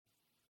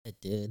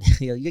Dude,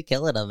 yo, you're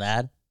killing them,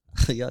 man.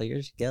 Yo,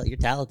 you're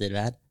talented,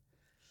 man.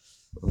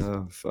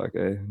 Oh, fuck.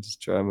 I just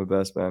try my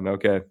best, man.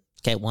 Okay.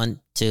 Okay, 1,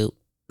 2.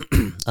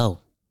 Oh,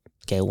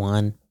 okay,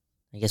 1.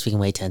 I guess we can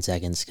wait 10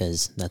 seconds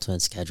because that's when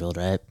it's scheduled,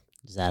 right?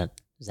 Is that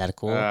a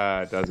cool?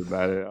 It doesn't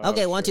matter.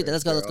 Okay, 1, 2.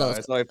 Let's go.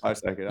 It's only 5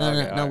 seconds.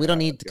 No, we don't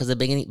need because the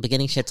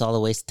beginning shit's all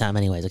a waste of time,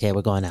 anyways. Okay,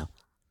 we're going now.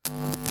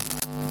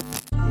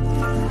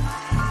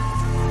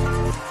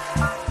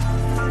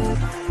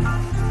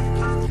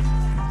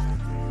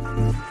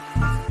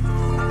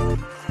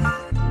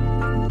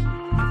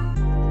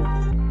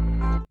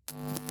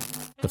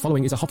 The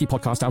following is a hockey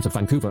podcast out of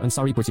Vancouver and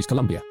Surrey, British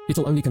Columbia.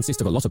 It'll only consist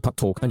of a lot of puck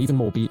talk and even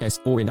more BS,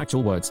 or in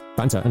actual words,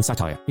 banter and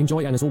satire.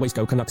 Enjoy, and as always,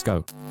 go Canucks,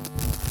 go.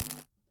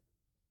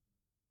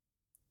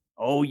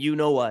 Oh, you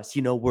know us.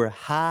 You know we're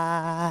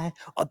high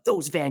on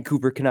those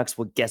Vancouver Canucks.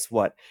 Well, guess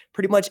what?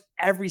 Pretty much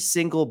every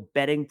single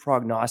betting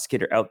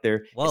prognosticator out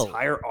there is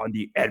higher on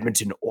the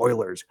Edmonton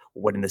Oilers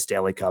winning the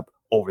Stanley Cup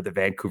over the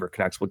Vancouver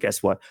Canucks. Well,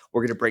 guess what?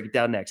 We're going to break it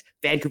down next.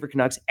 Vancouver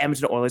Canucks,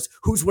 Edmonton Oilers.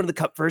 Who's winning the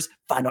Cup first?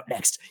 Find out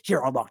next.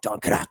 Here on Locked On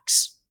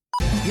Canucks.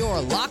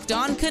 You're Locked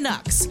On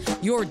Canucks,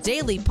 your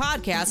daily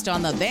podcast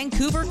on the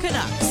Vancouver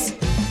Canucks.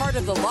 Part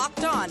of the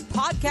Locked On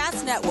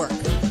Podcast Network.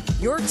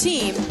 Your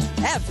team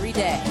every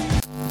day.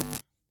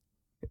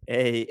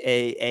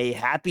 A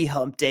happy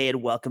hump day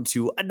and welcome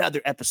to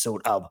another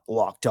episode of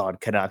Locked On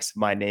Canucks.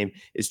 My name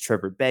is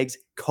Trevor Beggs,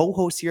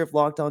 co-host here of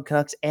Locked On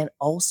Canucks and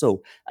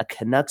also a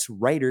Canucks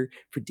writer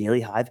for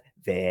Daily Hive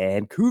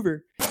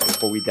Vancouver.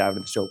 Before we dive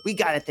into the show, we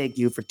got to thank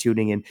you for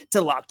tuning in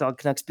to Locked On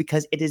Canucks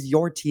because it is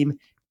your team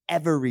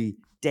every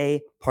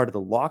day, part of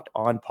the Locked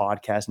On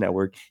Podcast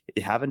Network. If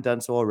you haven't done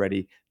so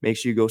already, make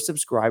sure you go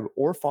subscribe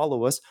or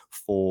follow us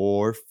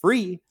for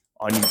free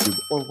on YouTube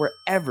or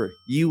wherever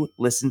you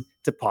listen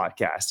to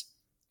podcasts.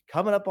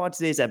 Coming up on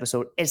today's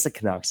episode, it's the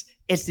Canucks,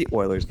 it's the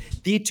Oilers,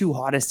 the two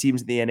hottest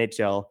teams in the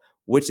NHL.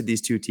 Which of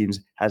these two teams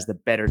has the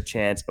better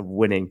chance of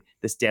winning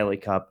the Stanley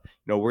Cup?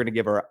 We're going to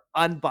give our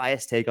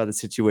unbiased take on the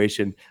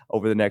situation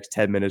over the next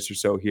 10 minutes or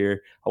so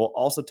here. I will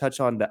also touch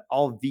on the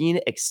Allvin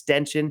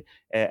extension,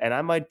 and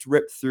I might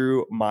rip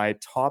through my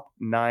top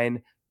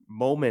 9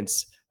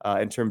 moments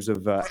in terms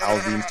of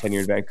Allvin's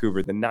tenure in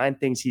Vancouver, the 9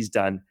 things he's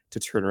done to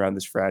turn around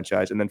this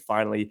franchise. And then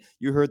finally,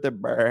 you heard the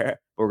brr,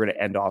 but we're going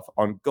to end off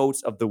on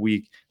Goats of the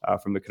Week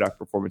from the Canuck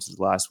performances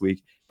last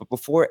week. But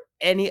before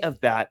any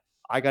of that,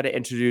 I got to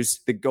introduce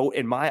the GOAT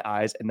in my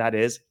eyes, and that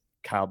is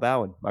Kyle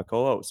Bowen, my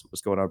co-host.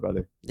 What's going on,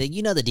 brother?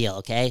 You know the deal,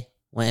 okay?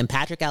 When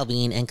Patrick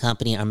Allvin and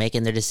company are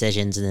making their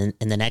decisions in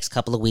the next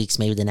couple of weeks,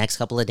 maybe the next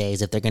couple of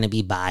days, if they're going to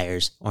be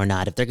buyers or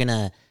not, if they're going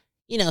to,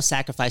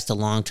 sacrifice the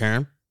long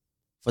term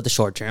for the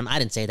short term. I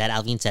didn't say that.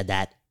 Allvin said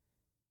that.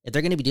 If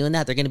they're going to be doing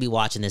that, they're going to be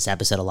watching this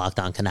episode of Locked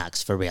On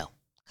Canucks, for real.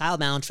 Kyle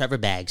Bowen, Trevor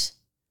Beggs,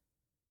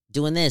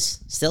 doing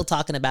this, still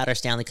talking about our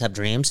Stanley Cup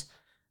dreams.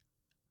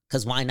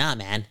 Because why not,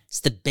 man?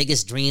 It's the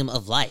biggest dream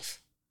of life.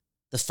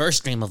 The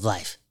first dream of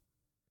life.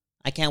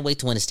 I can't wait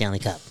to win a Stanley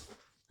Cup.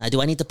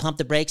 Do I need to pump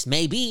the brakes?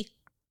 Maybe.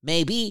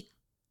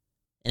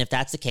 And if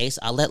that's the case,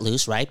 I'll let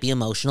loose, right? Be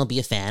emotional, be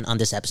a fan on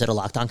this episode of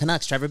Locked On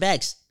Canucks. Trevor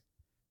Beggs,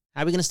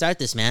 how are we going to start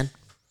this, man?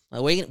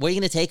 Where are you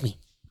going to take me?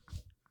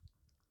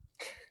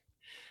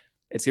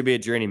 It's going to be a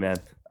journey, man.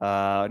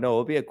 No,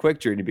 it'll be a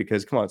quick journey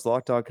because, come on, it's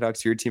Locked On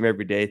Canucks, your team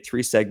every day,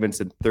 3 segments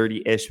in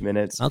 30-ish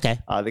minutes. Okay.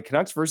 The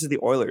Canucks versus the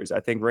Oilers.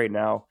 I think right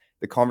now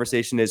the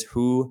conversation is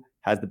who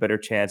has the better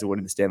chance of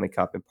winning the Stanley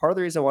Cup. And part of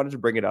the reason I wanted to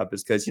bring it up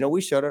is because,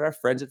 we shout out our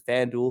friends at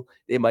FanDuel.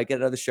 They might get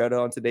another shout out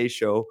on today's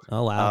show.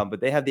 Oh, wow.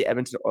 But they have the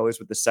Edmonton Oilers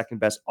with the second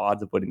best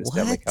odds of winning the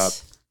Stanley Cup.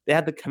 They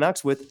have the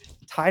Canucks with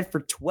tied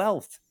for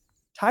 12th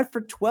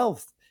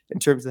in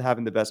terms of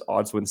having the best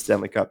odds to win the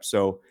Stanley Cup.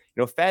 So,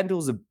 FanDuel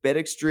is a bit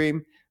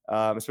extreme.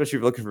 Especially if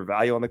you're looking for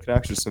value on the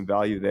Canucks, there's some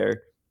value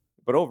there.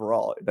 But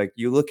overall, like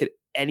you look at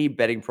any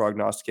betting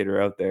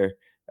prognosticator out there,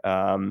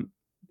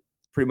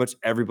 pretty much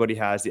everybody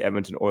has the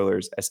Edmonton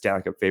Oilers as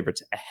Stanley Cup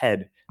favorites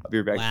ahead of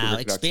your Vancouver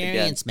Canucks.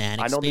 Experience, again. Man.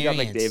 I know they got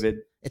McDavid.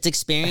 It's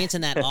experience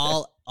in that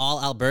all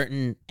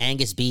Albertan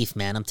Angus beef,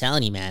 man. I'm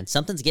telling you, man.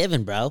 Something's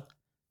given, bro.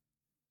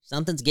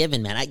 Something's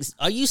given, man.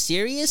 Are you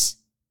serious?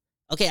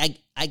 Okay,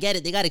 I get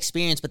it. They got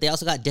experience, but they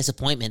also got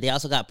disappointment. They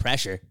also got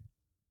pressure.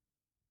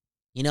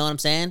 You know what I'm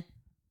saying?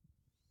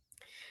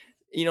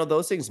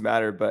 Those things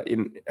matter, but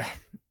you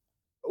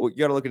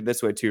got to look at it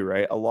this way too,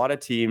 right? A lot of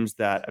teams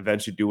that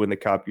eventually do win the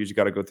cup usually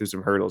got to go through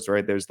some hurdles,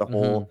 right? There's the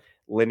whole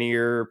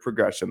linear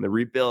progression, the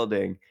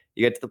rebuilding.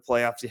 You get to the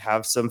playoffs, you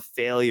have some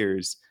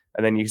failures,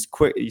 and then you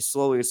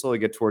slowly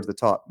get towards the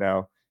top.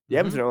 Now, the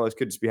Edmonton Oilers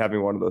could just be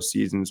having one of those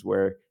seasons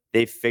where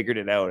they figured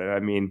it out. And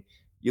I mean,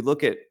 you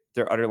look at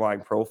their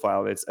underlying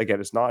profile. It's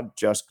not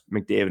just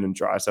McDavid and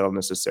Draisaitl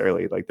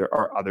necessarily. Like there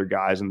are other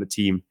guys on the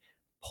team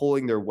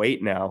pulling their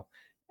weight now,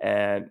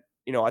 and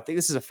I think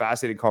this is a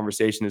fascinating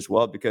conversation as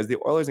well because the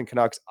Oilers and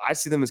Canucks, I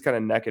see them as kind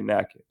of neck and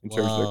neck in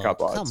terms of their cup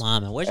odds. Come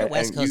on, man. Where's your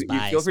West Coast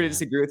bias? You feel free to man?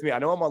 Disagree with me. I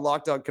know I'm on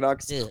Locked On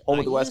Canucks, Dude, home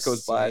of the West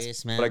Coast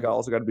bias, man? but I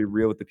also got to be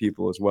real with the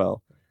people as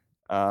well.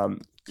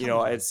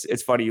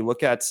 It's funny. You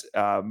look at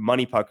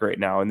Money Puck right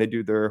now, and they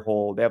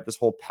have this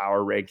whole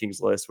power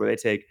rankings list where they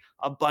take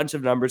a bunch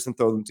of numbers and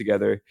throw them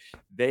together.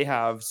 They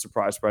have,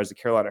 surprise, the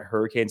Carolina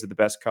Hurricanes are the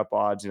best cup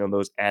odds,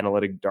 those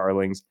analytic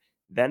darlings,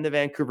 then the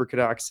Vancouver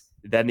Canucks,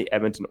 then the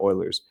Edmonton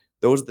Oilers.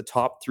 Those are the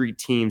top 3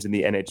 teams in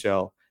the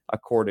NHL,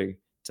 according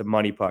to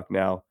Money Puck.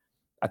 Now,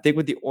 I think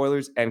with the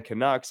Oilers and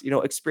Canucks,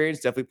 experience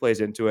definitely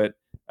plays into it.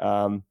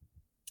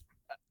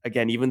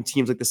 Again, even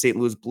teams like the St.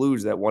 Louis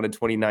Blues that won in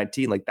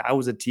 2019, like that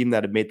was a team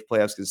that had made the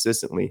playoffs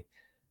consistently.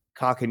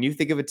 Kyle, can you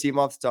think of a team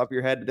off the top of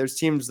your head? There's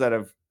teams that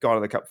have gone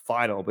to the cup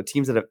final, but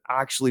teams that have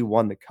actually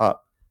won the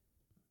cup,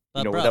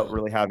 without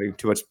really having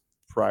too much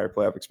prior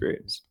playoff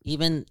experience.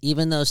 Even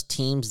those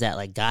teams that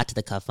like got to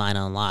the cup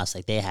final and lost,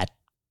 like they had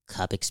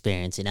cup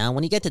experience.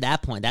 When you get to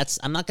that point,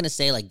 I'm not going to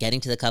say like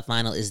getting to the cup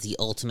final is the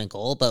ultimate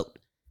goal, but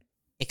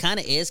it kind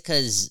of is,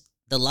 because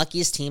the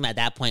luckiest team at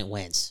that point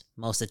wins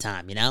most of the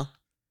time.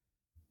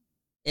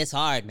 It's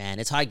hard, man.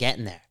 It's hard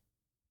getting there.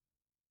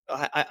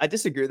 I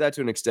disagree with that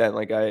to an extent.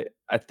 Like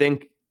I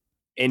think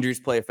injuries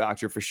play a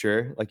factor for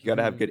sure. Like you got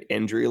to have good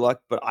injury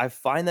luck, but I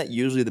find that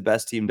usually the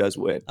best team does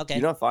win. Okay. Do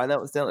you not find that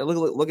with Stanley?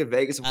 Look at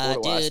Vegas and Florida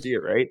last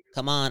year, right?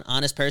 Come on,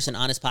 honest person,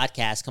 honest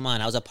podcast. Come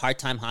on, I was a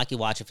part-time hockey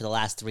watcher for the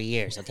last 3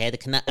 years. Okay,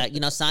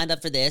 signed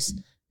up for this,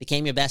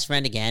 became your best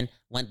friend again,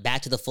 went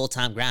back to the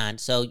full-time grind.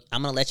 So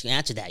I'm gonna let you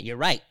answer that. You're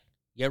right.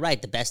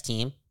 The best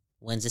team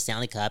wins the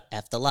Stanley Cup.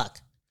 F the luck.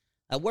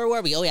 Where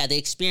were we? Oh, yeah, the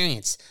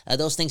experience.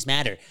 Those things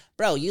matter.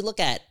 Bro, you look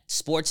at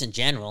sports in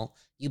general,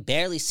 you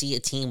barely see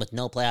a team with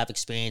no playoff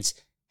experience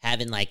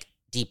having, like,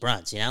 deep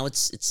runs.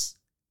 It's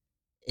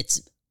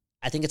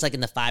I think it's like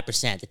in the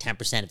 5%, the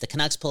 10%. If the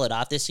Canucks pull it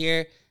off this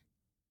year,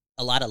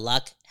 a lot of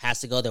luck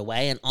has to go their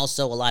way, and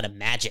also a lot of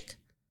magic.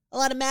 A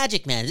lot of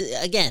magic, man.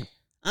 Again,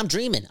 I'm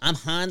dreaming. I'm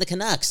high on the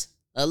Canucks.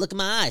 Look at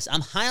my eyes.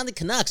 I'm high on the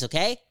Canucks,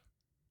 okay?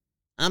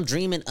 I'm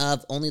dreaming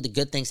of only the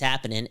good things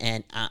happening,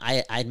 and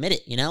I admit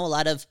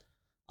it.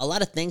 A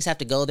lot of things have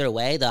to go their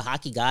way. The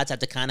hockey gods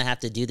have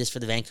to do this for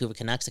the Vancouver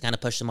Canucks to kind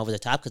of push them over the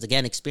top, because,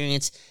 again,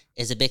 experience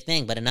is a big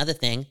thing. But another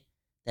thing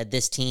that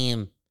this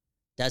team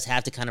does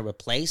have to kind of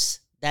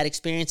replace that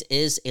experience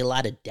is a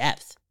lot of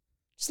depth.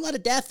 Just a lot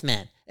of depth,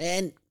 man.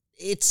 And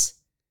it's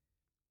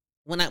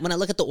when I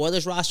look at the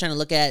Oilers roster and I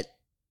look at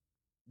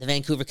the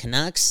Vancouver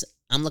Canucks,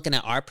 I'm looking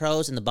at our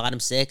pros in the bottom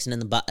 6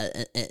 and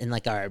in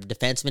like our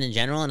defensemen in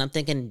general, and I'm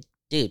thinking,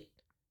 dude,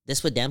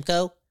 this with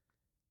Demko,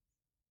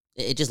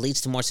 it just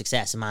leads to more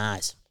success in my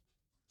eyes.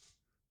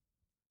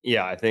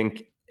 Yeah, I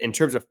think in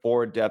terms of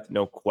forward depth,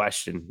 no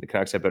question, the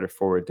Canucks have better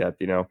forward depth.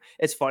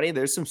 It's funny.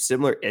 There's some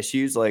similar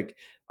issues. Like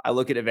I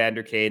look at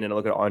Evander Kane and I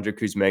look at Andre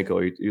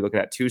Kuzmenko. You're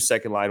looking at 2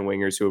 second-line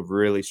wingers who have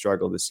really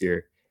struggled this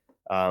year.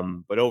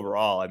 But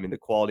overall, I mean, the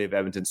quality of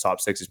Edmonton's top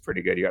 6 is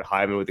pretty good. You got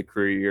Hyman with a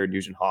career year,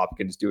 Nugent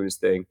Hopkins doing his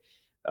thing,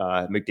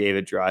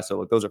 McDavid, Draisaitl.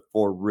 Look, those are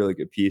 4 really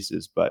good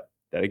pieces. But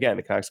then again,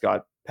 the Canucks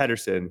got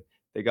Pettersson,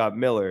 they got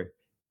Miller,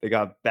 they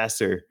got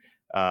Besser.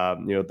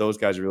 Those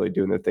guys are really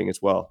doing their thing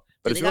as well.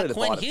 But they got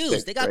Quinn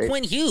Hughes. They got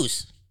Quinn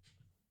Hughes.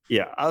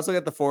 Yeah, I was looking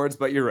at the forwards,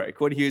 but you're right.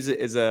 Quinn Hughes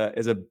is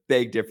a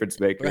big difference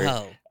maker.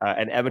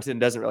 And Edmonton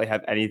doesn't really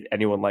have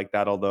anyone like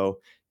that. Although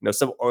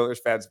some Oilers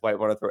fans might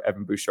want to throw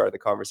Evan Bouchard in the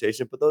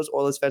conversation, but those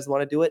Oilers fans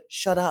want to do it.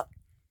 Shut up.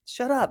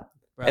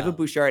 Bro. Evan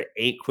Bouchard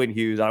ain't Quinn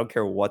Hughes. I don't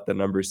care what the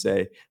numbers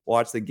say.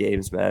 Watch the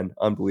games, man.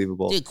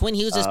 Unbelievable. Dude, Quinn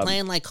Hughes is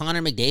playing like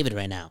Connor McDavid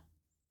right now.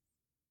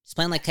 He's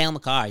playing like Cale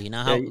Makar. You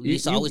know how we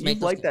used to always make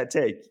like that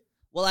take.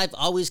 Well, I've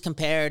always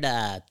compared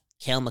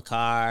Cale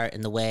Makar in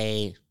the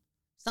way,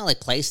 it's not like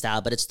play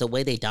style, but it's the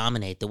way they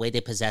dominate, the way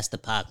they possess the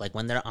puck. Like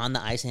when they're on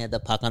the ice and they have the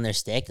puck on their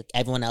stick, like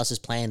everyone else is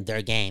playing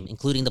their game,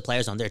 including the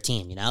players on their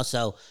team,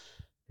 So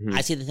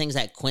I see the things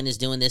that Quinn is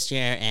doing this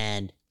year,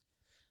 and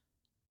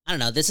I don't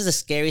know, this is a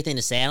scary thing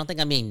to say. I don't think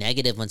I'm being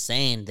negative when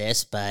saying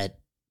this, but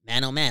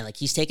man, oh man, like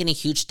he's taken a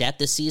huge step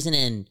this season,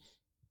 and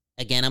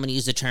again, I'm going to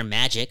use the term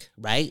magic,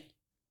 right?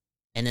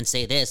 And then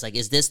say this, like,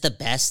 is this the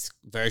best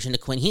version of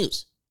Quinn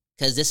Hughes?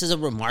 Because this is a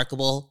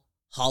remarkable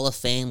Hall of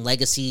Fame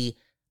legacy,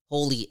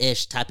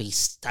 holy-ish type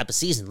of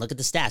season. Look at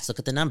the stats. Look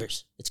at the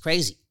numbers. It's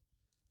crazy.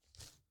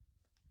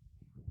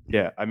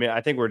 Yeah, I mean,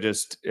 I think we're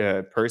just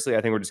personally,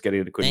 I think we're just getting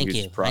into Quinn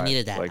Hughes' prime. I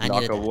needed that. Like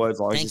knock on wood, as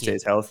long as he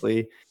stays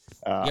healthy.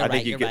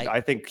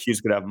 I think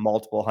Hughes could have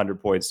multiple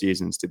 100-point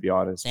seasons, to be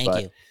honest. Thank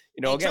you.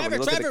 Again,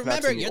 Trevor,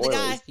 remember, you're the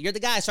guy. You're the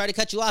guy. Sorry to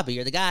cut you off, but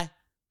you're the guy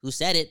who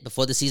said it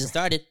before the season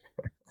started.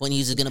 Quinn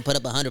Hughes is going to put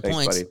up 100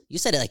 points. Buddy. You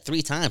said it like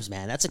 3 times,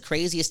 man. That's the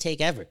craziest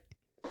take ever.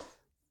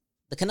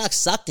 The Canucks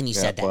sucked, and you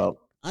said that. Well,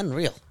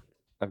 unreal.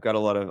 I got a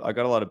lot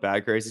of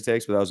bad crazy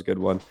takes, but that was a good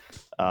one.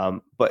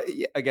 But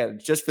again,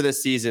 just for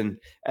this season,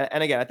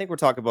 and again, I think we're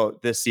talking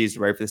about this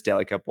season, right? For the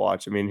Stanley Cup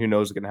watch. I mean, who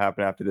knows what's going to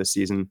happen after this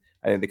season?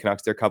 I think the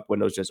Canucks, their cup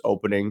window's just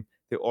opening.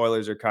 The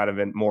Oilers are kind of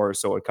in more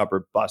so in cup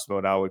or bust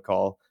mode, I would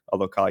call.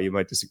 Although Kyle, you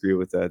might disagree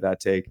with that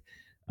take.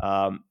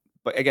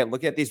 But again,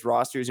 looking at these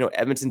rosters,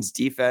 Edmonton's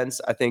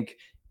defense, I think,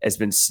 has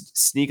been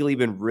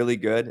sneakily really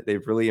good.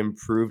 They've really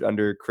improved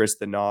under Chris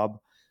the Knob.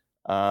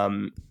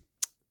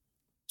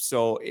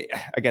 So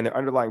again, their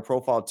underlying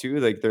profile too,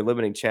 like they're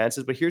limiting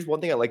chances. But here's one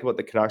thing I like about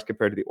the Canucks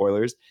compared to the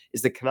Oilers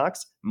is the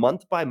Canucks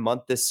month by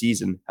month this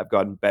season have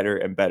gotten better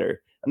and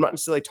better. I'm not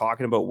necessarily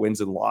talking about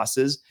wins and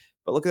losses,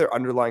 but look at their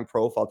underlying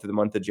profile through the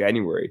month of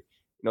January.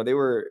 They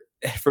were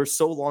for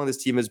so long,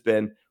 this team has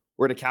been,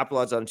 we're going to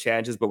capitalize on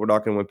chances, but we're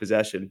not going to win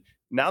possession.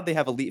 Now they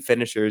have elite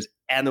finishers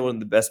and they're one of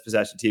the best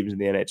possession teams in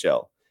the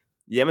NHL.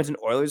 The Edmonton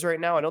Oilers right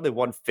now, I know they've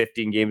won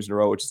 15 games in a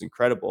row, which is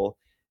incredible.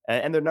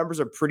 And their numbers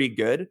are pretty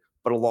good,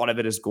 but a lot of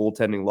it is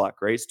goaltending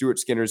luck, right? Stuart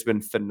Skinner's been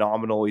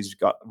phenomenal. He's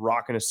got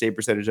rocking a save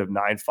percentage of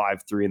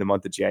 .953 in the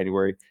month of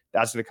January.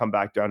 That's going to come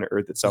back down to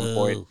earth at some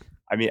point.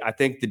 I mean, I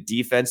think the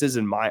defenses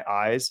in my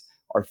eyes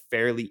are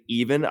fairly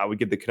even. I would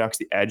give the Canucks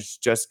the edge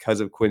just because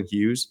of Quinn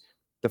Hughes.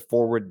 The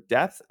forward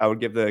depth, I would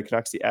give the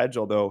Canucks the edge,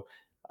 although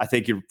I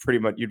think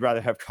you'd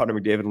rather have Connor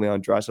McDavid and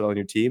Leon Draisaitl on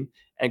your team.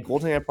 And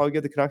goaltending, I'd probably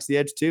give the Canucks the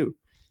edge too.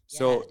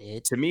 So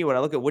to me, when I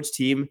look at which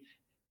team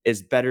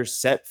is better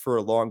set for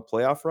a long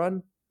playoff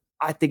run,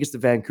 I think it's the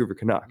Vancouver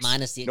Canucks.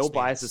 Minus the no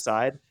bias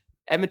aside.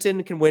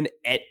 Edmonton can win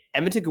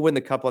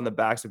the cup on the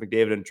backs of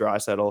McDavid and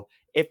Draisaitl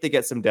if they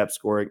get some depth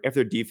scoring, if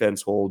their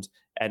defense holds,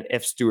 and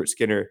if Stuart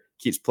Skinner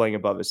keeps playing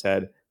above his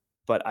head.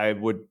 But I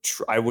would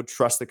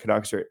trust the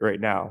Canucks right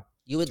now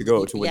to win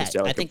the Stanley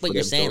Cup. I think what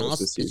you're saying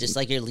also is just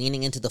like you're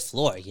leaning into the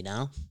floor,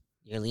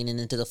 You're leaning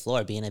into the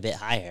floor, being a bit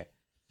higher.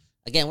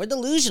 Again, we're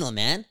delusional,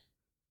 man.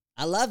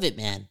 I love it,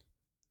 man.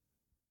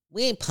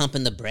 We ain't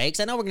pumping the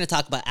brakes. I know we're going to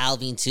talk about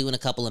Allvin too in a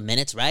couple of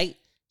minutes, right?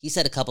 He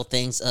said a couple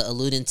things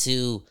alluding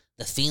to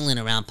the feeling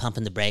around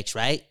pumping the brakes,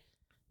 right?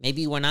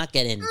 Maybe we're not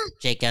getting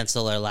Jake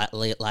Gensel or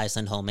Elias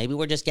Lindholm. Maybe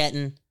we're just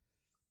getting,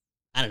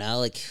 I don't know,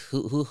 like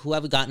who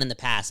have we gotten in the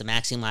past? A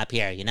Maxime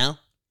Lapierre,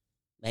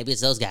 Maybe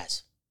it's those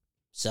guys.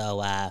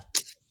 So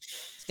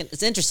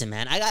it's interesting,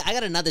 man. I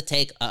got another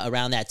take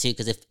around that too,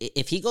 because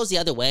if he goes the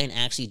other way and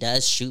actually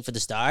does shoot for the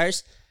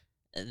Stars,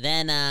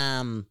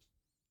 then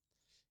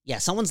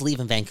someone's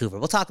leaving Vancouver.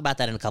 We'll talk about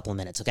that in a couple of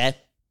minutes, okay?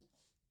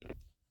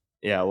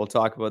 Yeah, we'll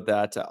talk about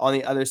that. On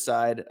the other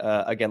side,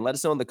 again, let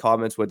us know in the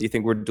comments, what do you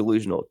think we're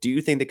delusional? Do you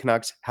think the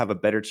Canucks have a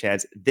better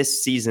chance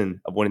this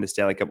season of winning the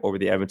Stanley Cup over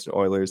the Edmonton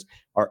Oilers?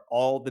 Are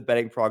all the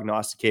betting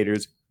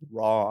prognosticators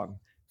wrong?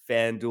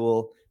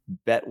 FanDuel,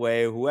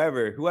 Betway,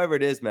 whoever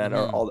it is, man,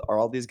 are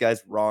all these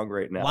guys wrong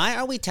right now? Why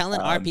are we telling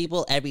our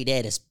people every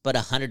day to put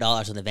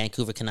 $100 on the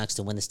Vancouver Canucks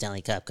to win the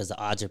Stanley Cup? Because the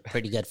odds are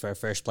pretty good for a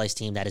first place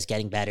team that is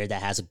getting better,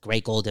 that has a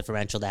great goal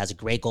differential, that has a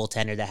great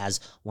goaltender, that has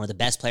one of the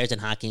best players in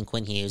hockey in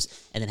Quinn Hughes,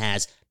 and then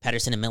has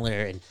Pettersson and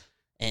Miller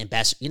and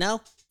best,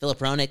 Philip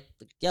Roenick.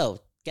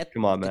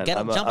 Come on, man.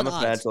 I'm a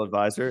financial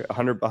advisor.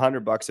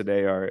 $100 a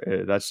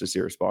day that's just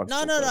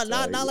irresponsible. No,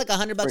 not like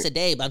 $100 a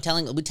day. But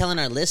we're telling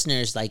our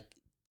listeners to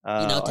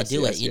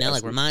do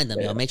it. Remind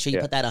them. Make sure you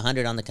put that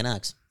 100 on the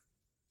Canucks.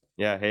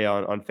 Yeah. Hey,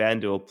 on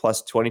FanDuel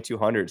plus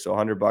 2,200, so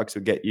 $100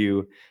 would get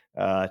you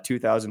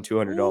 $2,200. So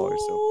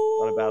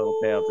not a bad little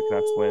payout. The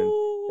Canucks win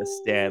the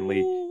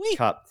Stanley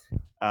Cup.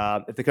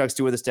 If the Canucks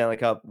do win the Stanley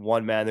Cup,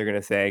 one man they're going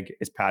to thank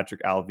is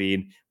Patrick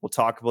Allvin. We'll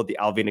talk about the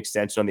Allvin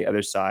extension on the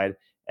other side.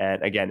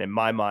 And again, in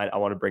my mind, I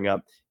want to bring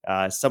up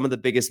some of the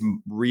biggest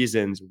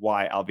reasons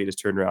why Allvin has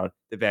turned around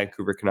the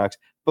Vancouver Canucks.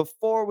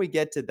 Before we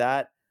get to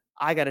that,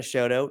 I got to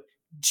shout out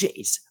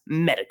Jace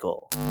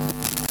Medical.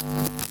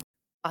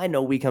 I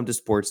know we come to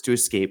sports to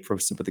escape from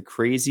some of the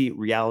crazy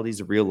realities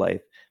of real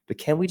life, but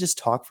can we just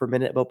talk for a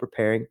minute about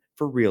preparing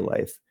for real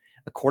life?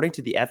 According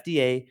to the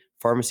FDA,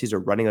 pharmacies are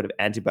running out of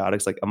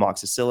antibiotics like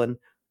amoxicillin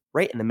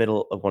right in the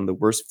middle of one of the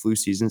worst flu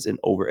seasons in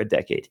over a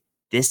decade.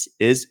 This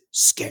is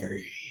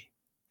scary.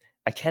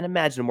 I can't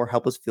imagine a more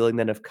helpless feeling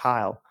than if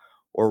Kyle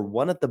or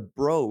one of the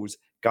bros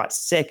got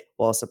sick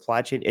while a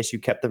supply chain issue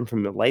kept them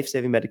from the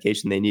life-saving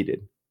medication they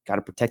needed. Got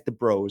to protect the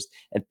bros.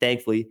 And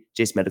thankfully,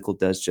 Jace Medical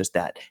does just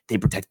that. They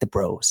protect the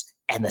bros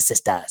and the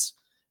sisters.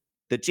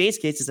 The Jace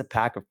case is a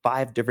pack of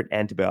 5 different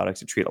antibiotics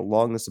to treat a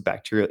long list of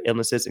bacterial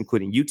illnesses,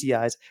 including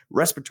UTIs,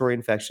 respiratory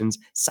infections,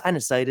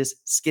 sinusitis,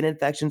 skin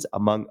infections,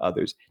 among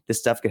others. This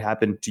stuff could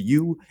happen to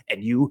you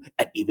and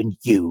even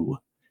you.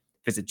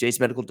 Visit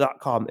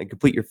jacemedical.com and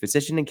complete your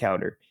physician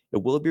encounter.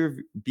 It will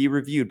be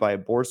reviewed by a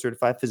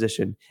board-certified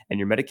physician, and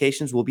your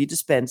medications will be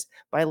dispensed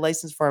by a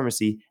licensed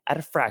pharmacy at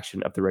a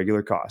fraction of the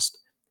regular cost.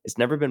 It's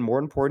never been more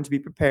important to be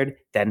prepared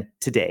than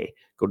today.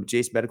 Go to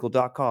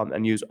jacemedical.com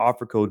and use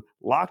offer code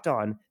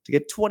LOCKEDON to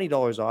get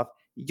 $20 off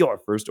your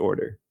first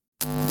order.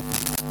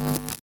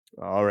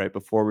 All right,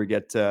 before we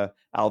get to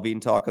Allvin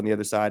talk on the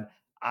other side,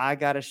 I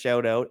got to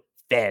shout out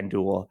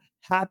FanDuel.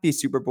 Happy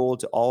Super Bowl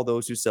to all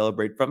those who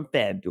celebrate from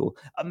FanDuel,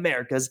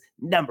 America's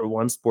 #1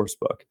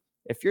 sportsbook.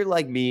 If you're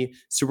like me,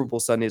 Super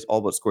Bowl Sunday is all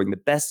about scoring the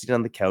best seat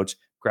on the couch,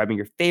 grabbing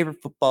your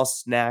favorite football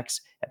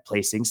snacks, and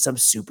placing some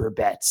super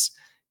bets.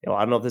 I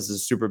don't know if this is a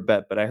super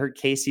bet, but I heard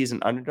KC is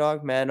an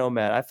underdog. Man, oh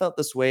man, I felt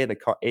this way in the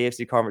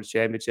AFC Conference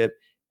Championship.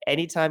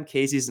 Anytime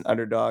KC's an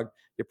underdog,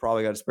 you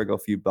probably got to sprinkle a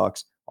few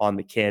bucks on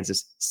the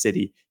Kansas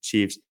City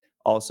Chiefs.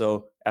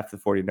 Also, F the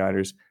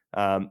 49ers.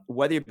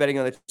 Whether you're betting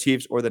on the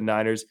Chiefs or the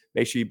Niners,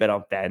 make sure you bet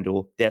on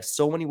FanDuel. They have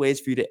so many ways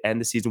for you to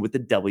end the season with the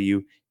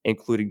W,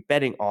 including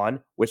betting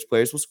on which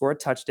players will score a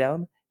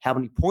touchdown, how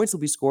many points will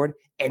be scored,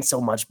 and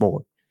so much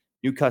more.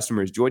 New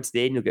customers, join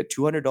today and you'll get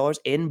 $200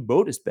 in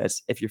bonus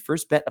bets if your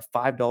first bet of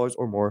 $5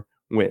 or more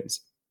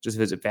wins. Just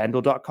visit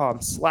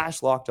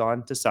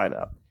FanDuel.com/lockedon to sign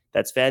up.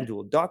 That's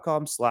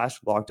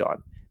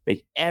FanDuel.com/lockedon.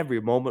 Make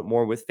every moment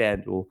more with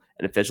FanDuel,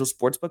 an official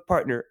sportsbook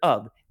partner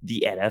of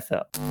the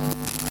NFL.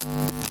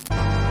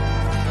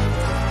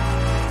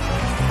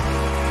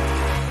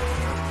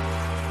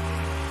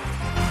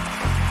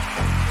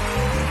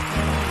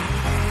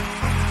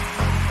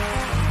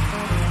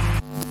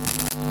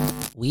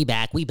 We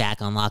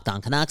back on Locked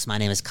On Canucks. My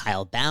name is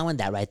Kyle Bowen.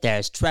 That right there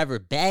is Trevor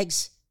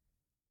Beggs.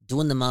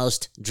 Doing the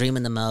most,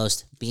 dreaming the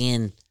most,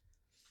 being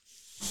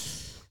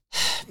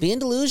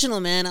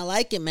delusional, man. I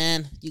like it,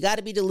 man. You got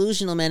to be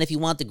delusional, man, if you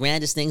want the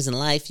grandest things in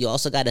life. You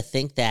also got to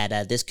think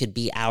that this could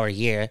be our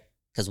year,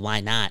 because why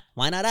not?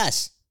 Why not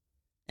us?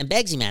 And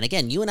Beggsy, man,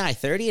 again, you and I,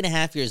 30 and a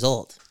half years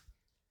old.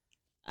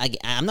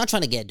 I'm not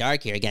trying to get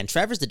dark here. Again,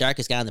 Trevor's the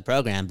darkest guy on the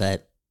program,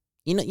 but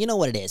you know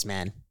what it is,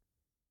 man.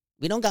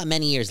 We don't got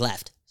many years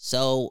left.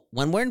 So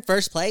when we're in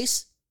first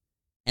place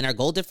and our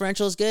goal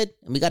differential is good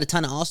and we got a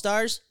ton of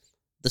all-stars,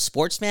 the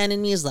sportsman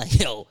in me is like,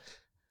 yo,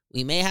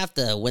 we may have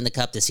to win the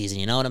cup this season.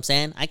 You know what I'm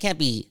saying? I can't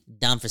be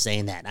dumb for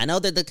saying that. I know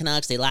that the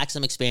Canucks, they lack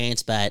some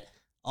experience, but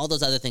all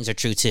those other things are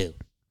true too.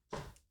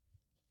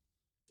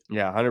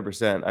 Yeah,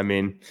 100%. I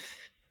mean,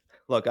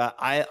 look,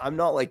 I'm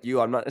not like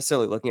you. I'm not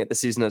necessarily looking at the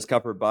season as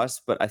cup or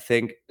bust, but I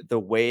think the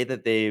way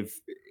that they've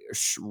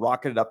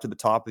rocketed up to the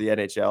top of the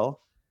NHL,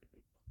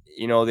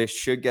 they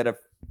should get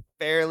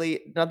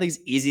nothing's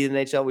easy in the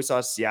NHL. We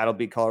saw Seattle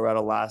beat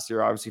Colorado last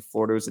year. Obviously,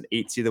 Florida was an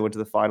 8 seed that went to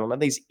the final.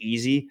 Nothing's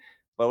easy.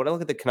 But when I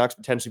look at the Canucks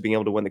potentially being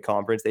able to win the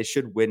conference, they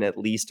should win at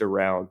least a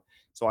round.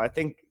 So I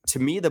think, to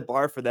me, the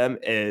bar for them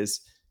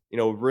is,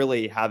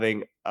 really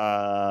having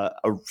a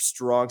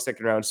strong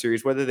second round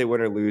series, whether they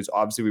win or lose.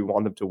 Obviously, we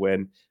want them to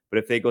win. But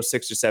if they go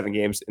 6 or 7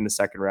 games in the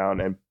second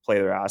round and play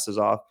their asses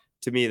off,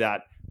 to me,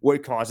 that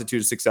would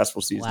constitute a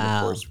successful season. Wow.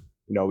 Of course,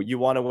 you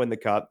want to win the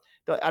cup.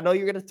 I know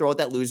you're going to throw out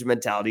that loser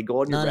mentality.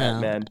 Go on your rant,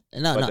 man.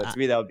 No. To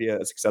me, that would be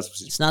a successful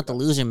season. It's not the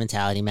loser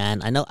mentality,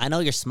 man. I know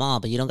you're small,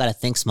 but you don't got to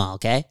think small,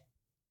 okay?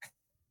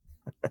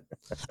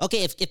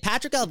 Okay, if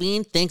Patrick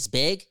Allvin thinks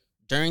big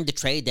during the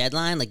trade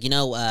deadline, at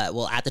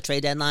the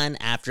trade deadline,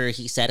 after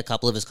he said a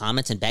couple of his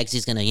comments, and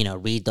Beggsy's going to,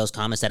 read those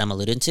comments that I'm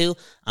alluding to,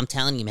 I'm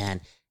telling you,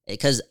 man,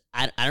 because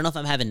I don't know if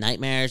I'm having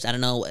nightmares. I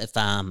don't know if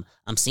I'm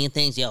seeing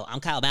things. Yo, I'm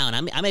Kyle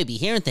Bowen. I may be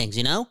hearing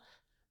things,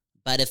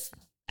 But if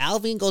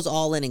Allvin goes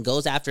all in and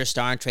goes after a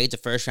star and trades a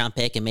first-round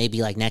pick and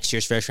maybe like next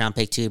year's first-round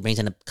pick too, brings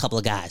in a couple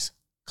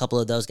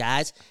of those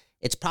guys,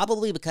 it's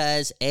probably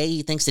because A,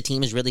 he thinks the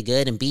team is really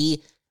good, and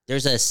B,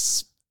 there's a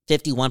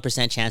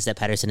 51% chance that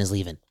Pettersson is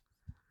leaving.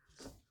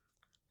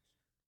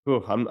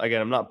 Ooh, I'm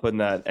not putting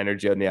that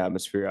energy on the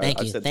atmosphere. Thank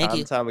I've you. said Thank time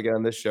you. and time again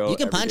on this show. You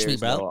can punch me,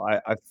 bro.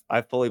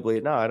 I fully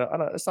believe. No, I don't.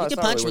 It's not. You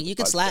can punch me. You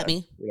can slap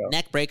me.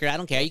 Neck breaker. I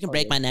don't care. You can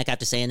break my neck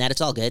after saying that.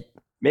 It's all good.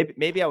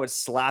 Maybe I would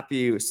slap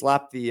the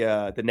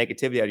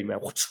negativity out of you, man.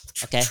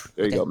 Okay.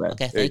 There you go, man.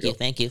 Okay.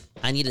 Thank you.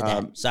 I needed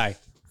that. Sorry.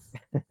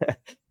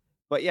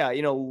 But yeah,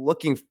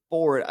 looking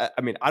forward,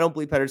 I mean, I don't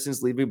believe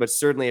Pettersson's leaving, but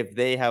certainly if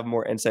they have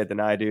more insight than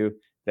I do,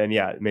 then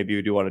yeah, maybe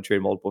you do want to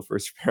trade multiple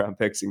first round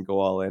picks and go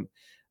all in.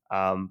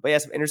 But yeah,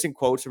 some interesting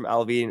quotes from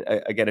Allvin.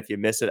 Again, if you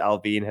missed it,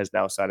 Allvin has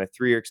now signed a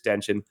 3-year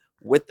extension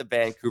with the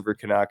Vancouver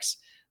Canucks.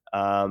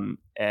 And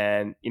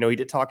he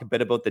did talk a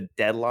bit about the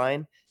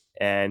deadline.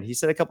 And he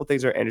said a couple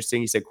things are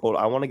interesting. He said, quote,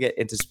 "I want to get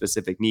into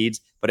specific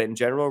needs, but in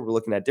general, we're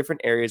looking at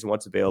different areas and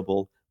what's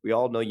available. We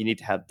all know you need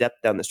to have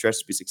depth down the stretch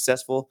to be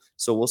successful.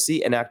 So we'll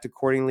see and act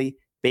accordingly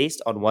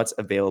based on what's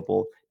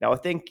available." Now, I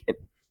think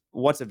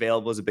what's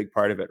available is a big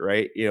part of it,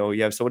 right? You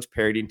have so much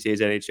parity in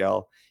today's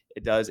NHL.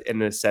 It does,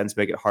 in a sense,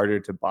 make it harder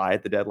to buy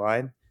at the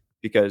deadline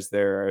because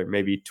there are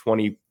maybe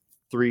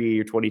 23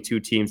 or 22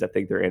 teams that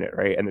think they're in it,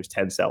 right? And there's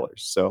 10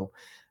 sellers. So,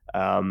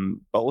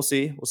 but we'll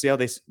see. We'll see how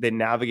they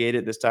navigate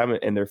it this time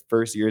in their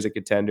first year as a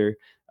contender.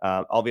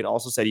 Allvin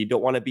also said you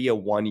don't want to be a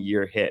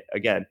 1-year hit.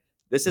 Again,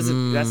 that's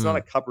not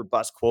a cup or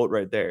bust quote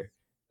right there.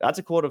 That's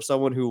a quote of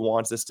someone who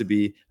wants this to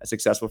be a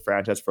successful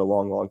franchise for a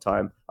long, long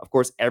time. Of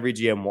course, every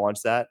GM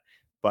wants that,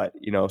 but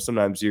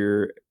sometimes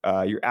your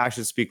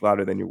actions speak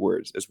louder than your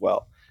words as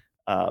well.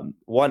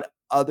 One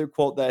other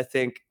quote that I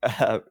think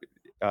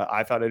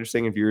I found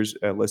interesting, and viewers,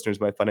 listeners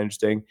might find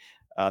interesting.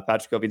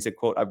 Patrick Allvin said,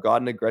 quote, "I've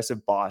got an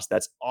aggressive boss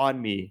that's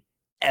on me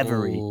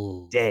every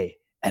day,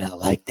 and I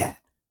like that."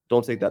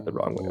 Don't take that the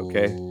wrong way,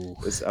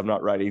 okay? I'm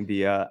not writing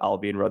the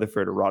Allvin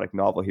Rutherford erotic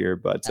novel here,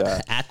 but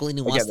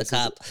Acklin wants the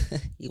cup.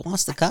 He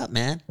wants the cup,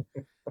 man.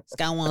 This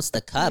guy wants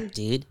the cup,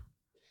 dude.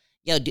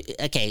 Yo,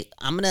 okay,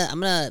 I'm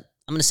gonna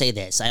say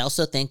this. I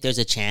also think there's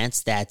a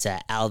chance that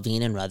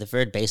Allvin and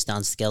Rutherford, based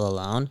on skill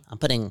alone, I'm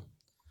putting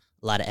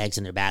a lot of eggs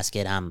in their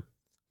basket. I'm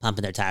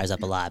pumping their tires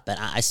up a lot, but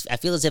I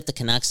feel as if the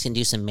Canucks can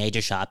do some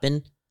major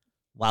shopping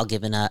while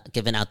giving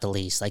out the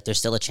lease. Like there's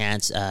still a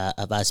chance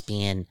of us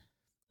being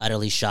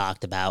utterly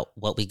shocked about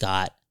what we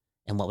got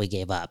and what we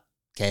gave up.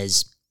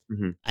 Because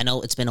I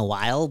know it's been a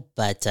while,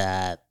 but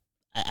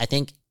I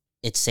think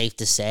it's safe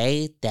to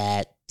say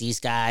that these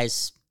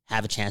guys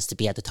have a chance to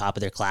be at the top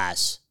of their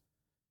class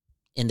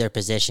in their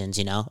positions,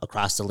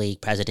 across the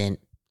league, president,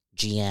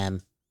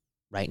 GM,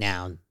 right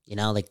now,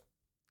 like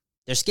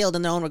they're skilled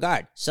in their own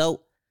regard.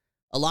 So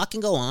a lot can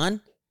go on,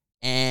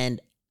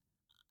 and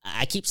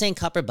I keep saying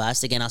cup or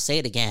bust. Again, I'll say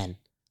it again.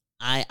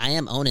 I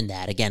am owning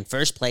that. Again,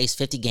 first place,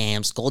 50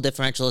 games, goal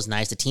differential is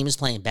nice. The team is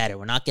playing better.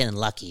 We're not getting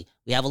lucky.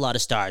 We have a lot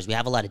of stars. We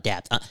have a lot of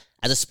depth.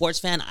 As a sports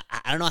fan,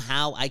 I don't know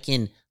how I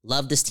can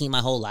love this team my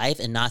whole life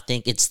and not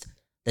think it's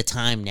the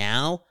time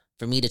now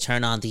for me to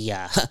turn on the,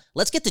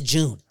 let's get to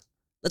June.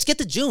 Let's get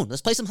to June.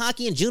 Let's play some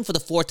hockey in June for the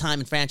 4th time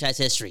in franchise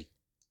history.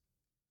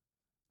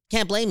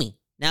 Can't blame me.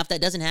 Now, if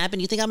that doesn't happen,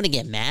 you think I'm going to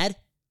get mad?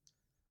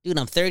 Dude,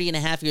 I'm 30 and a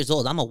half years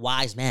old. I'm a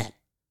wise man.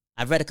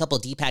 I've read a couple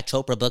of Deepak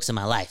Chopra books in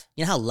my life.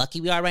 You know how lucky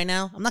we are right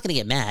now? I'm not going to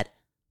get mad,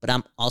 but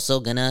I'm also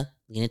going to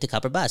lean into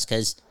cup or bust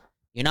because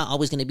you're not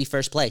always going to be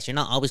first place. You're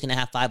not always going to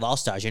have 5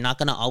 All-Stars. You're not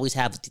going to always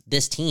have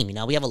this team.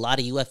 We have a lot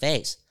of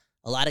UFAs.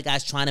 A lot of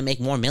guys trying to make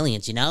more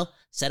millions,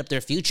 set up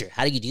their future.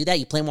 How do you do that?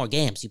 You play more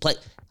games.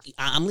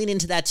 I'm leaning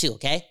into that too,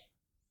 okay?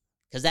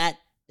 Because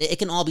it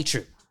can all be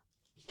true.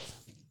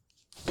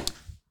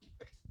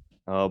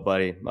 Oh,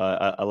 buddy,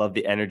 I love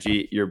the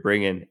energy you're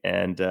bringing.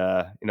 And,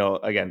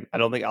 again, I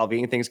don't think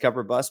Allvin thinks cup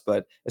or bust,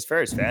 but as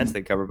far as fans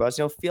think cup or bust,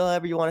 feel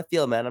however you want to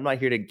feel, man. I'm not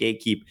here to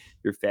gatekeep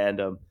your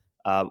fandom.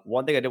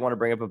 One thing I did want to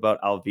bring up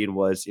about Allvin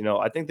was,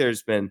 I think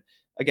there's been,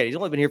 again, he's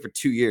only been here for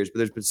 2 years, but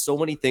there's been so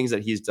many things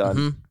that he's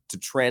done to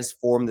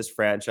transform this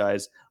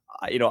franchise.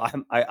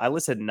 I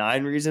listed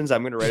 9 reasons.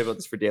 I'm going to write about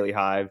this for Daily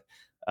Hive.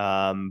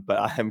 But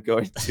I'm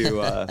going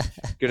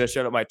to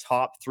show up my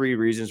top 3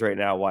 reasons right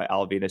now why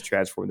Allvin has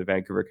transformed the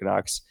Vancouver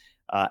Canucks.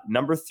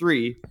 Number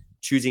 3,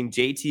 choosing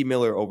JT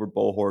Miller over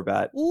Bo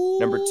Horvat. Ooh.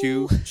 Number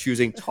 2,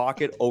 choosing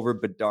Tocchet over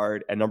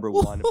Bedard. And number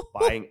 1,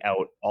 buying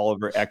out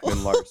Oliver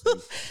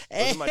Ekman-Larsson.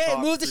 Hey,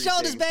 move the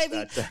shoulders,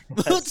 baby.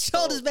 Move the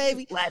shoulders,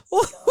 baby. Let's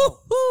go.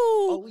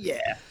 Oh,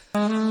 yeah.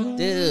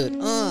 Dude,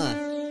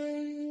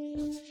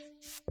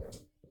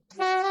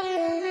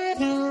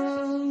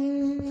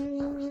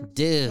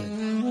 Dude.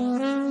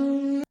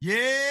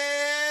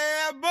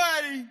 Yeah,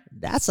 buddy.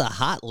 That's a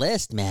hot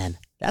list, man.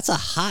 That's a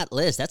hot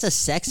list. That's a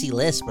sexy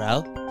list,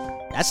 bro.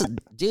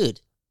 Dude.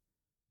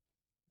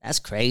 That's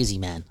crazy,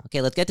 man.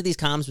 Okay, let's get to these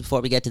comments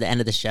before we get to the end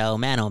of the show.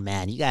 Man, oh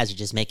man, you guys are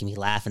just making me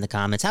laugh in the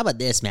comments. How about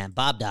this, man?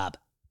 Bob Dobb.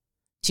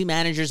 2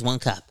 managers, 1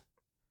 cup.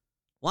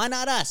 Why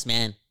not us,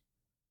 man?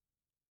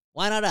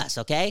 Why not us,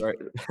 okay?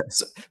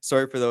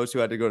 Sorry for those who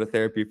had to go to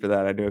therapy for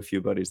that. I knew a few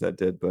buddies that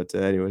did, but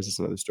anyways, it's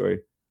another story.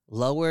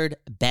 Lowered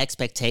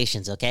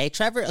expectations, okay?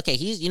 Trevor, okay,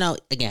 he's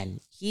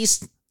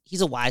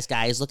a wise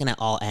guy. He's looking at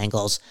all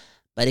angles.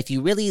 But if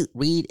you really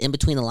read in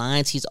between the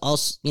lines, he's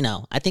also,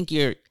 I think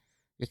you're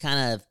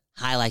kind of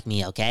high like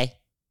me, okay?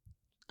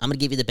 I'm going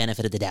to give you the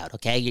benefit of the doubt,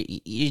 okay?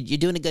 You're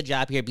doing a good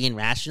job here being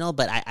rational,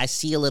 but I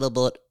see a little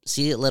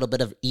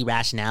bit of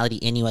irrationality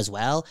in you as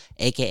well,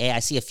 aka I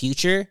see a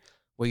future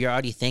where you're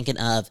already thinking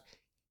of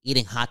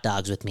eating hot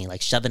dogs with me,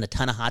 like shoving a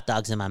ton of hot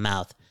dogs in my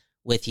mouth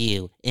with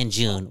you in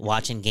June,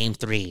 watching Game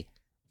 3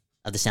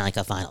 of the Stanley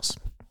Cup Finals.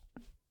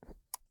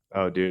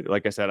 Oh, dude,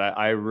 like I said,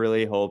 I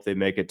really hope they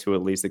make it to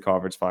at least the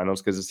conference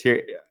finals because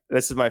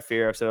this is my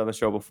fear. I've said it on the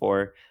show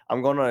before.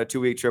 I'm going on a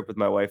 2-week trip with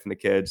my wife and the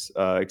kids.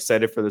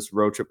 Excited for this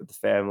road trip with the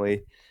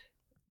family,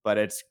 but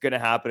it's going to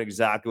happen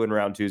exactly when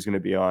round 2 is going to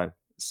be on.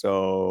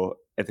 So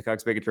if the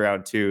Canucks make it to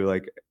round 2,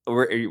 like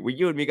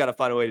you and me got to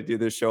find a way to do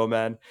this show,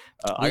 man.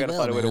 I got to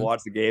find a way to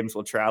watch the games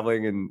while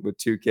traveling and with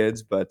 2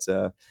 kids. But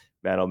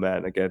man, oh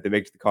man, again, if they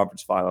make it to the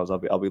conference finals,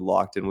 I'll be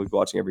locked in. We'll be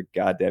watching every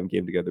goddamn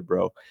game together,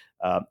 bro.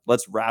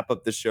 Let's wrap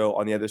up the show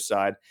on the other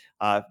side.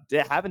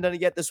 Haven't done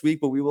it yet this week,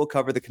 but we will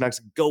cover the Canucks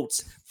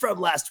GOATs from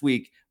last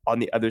week on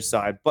the other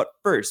side. But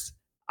first,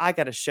 I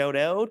got to shout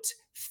out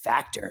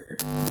Factor.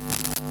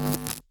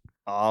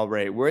 All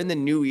right, we're in the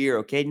new year,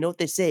 okay? You know what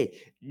they say?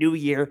 New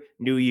year,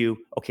 new you.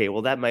 Okay,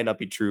 well, that might not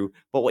be true,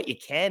 but what you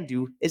can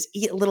do is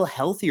eat a little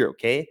healthier,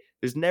 okay?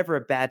 There's never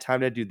a bad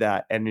time to do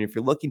that. And if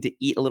you're looking to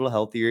eat a little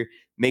healthier,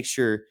 make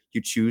sure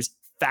you choose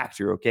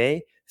Factor,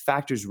 okay?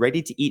 Factor's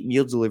ready-to-eat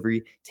meal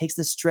delivery takes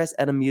the stress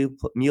out of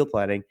meal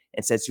planning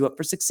and sets you up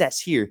for success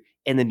here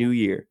in the new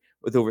year.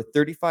 With over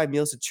 35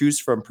 meals to choose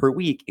from per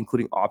week,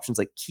 including options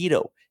like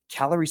keto,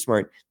 calorie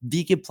smart,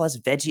 vegan plus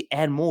veggie,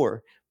 and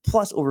more,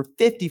 plus over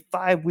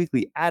 55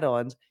 weekly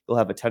add-ons, you'll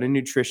have a ton of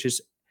nutritious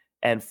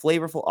and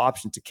flavorful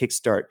options to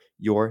kickstart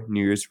your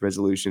New Year's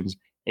resolutions.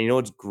 And you know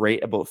what's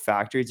great about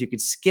Factor is you can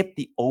skip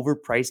the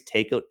overpriced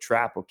takeout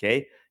trap,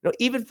 okay?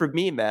 Even for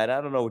me, man, I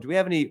don't know.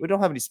 We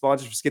don't have any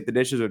sponsors for Skip the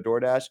Dishes or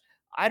DoorDash.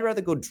 I'd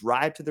rather go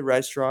drive to the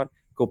restaurant,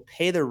 go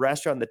pay the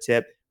restaurant the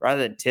tip,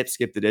 rather than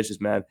Skip the Dishes,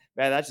 man.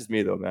 Man, that's just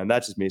me, though, man.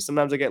 That's just me.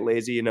 Sometimes I get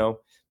lazy,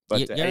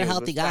 But you're a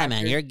healthy guy,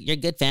 man. You're a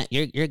good fan.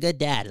 You're a good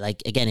dad.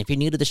 Like, again, if you're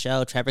new to the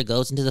show, Trevor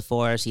goes into the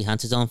forest. He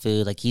hunts his own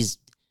food. Like,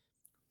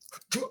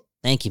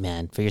 thank you,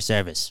 man, for your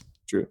service.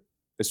 True.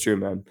 It's true,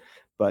 man.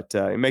 But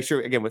make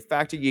sure, again, with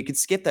Factor, you can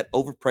skip that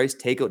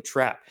overpriced takeout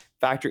trap.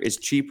 Factor is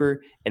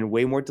cheaper and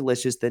way more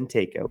delicious than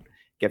takeout.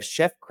 Get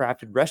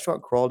chef-crafted,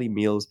 restaurant-quality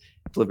meals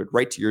delivered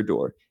right to your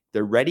door.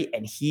 They're ready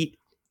and heat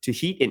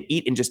and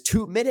eat in just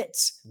 2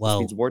 minutes. Whoa.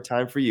 Which means more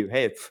time for you.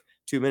 Hey,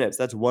 2 minutes.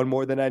 That's one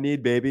more than I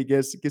need, baby.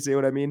 Guess you see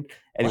what I mean?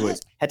 Anyways,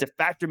 head to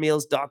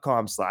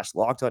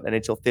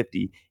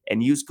factormeals.com/LockedOnNHL50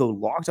 and use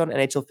code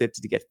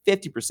LockedOnNHL50 to get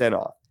 50%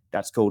 off.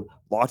 That's code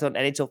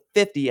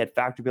LockedOnNHL50 at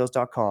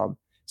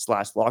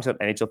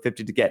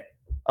factormeals.com/LockedOnNHL50 to get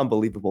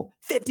unbelievable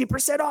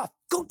 50% off.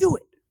 Go do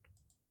it.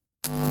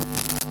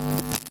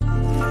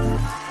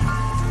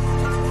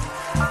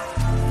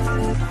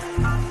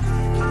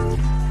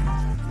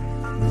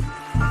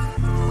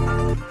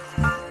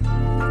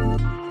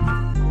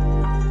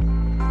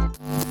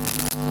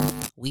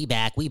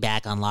 We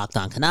back on Locked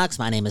On Canucks.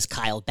 My name is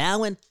Kyle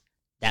Bowen.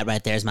 That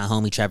right there is my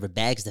homie Trevor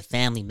Beggs, the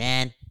family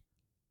man,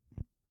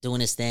 doing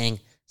his thing.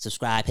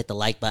 Subscribe, hit the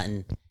like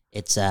button.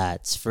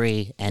 It's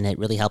free, and it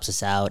really helps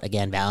us out.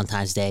 Again,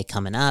 Valentine's Day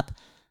coming up.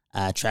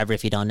 Trevor,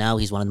 if you don't know,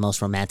 he's one of the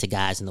most romantic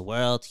guys in the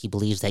world. He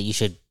believes that you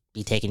should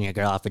be taking your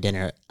girl out for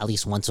dinner at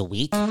least once a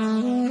week.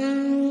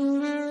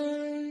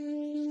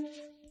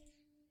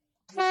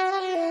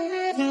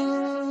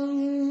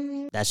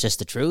 That's just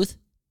the truth.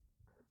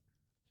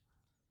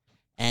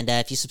 And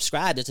if you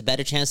subscribe, there's a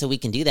better chance that we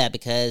can do that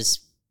because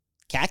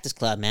Cactus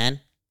Club,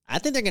 man, I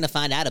think they're going to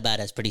find out about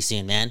us pretty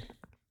soon, man.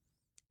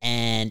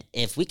 And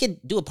if we could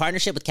do a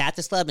partnership with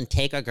Cactus Club and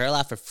take our girl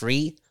out for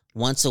free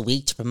once a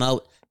week to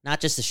promote not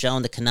just the show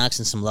and the Canucks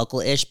and some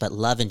local-ish, but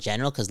love in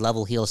general, because love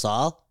will heal us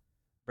all.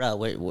 Bro,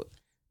 we're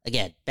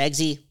again,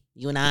 Beggsy,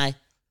 you and I,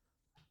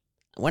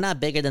 we're not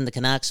bigger than the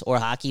Canucks or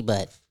hockey,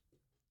 but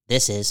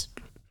this is.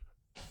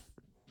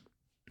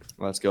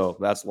 Let's go.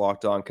 That's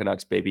Locked On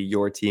Canucks, baby.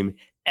 Your team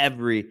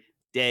every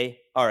day.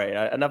 All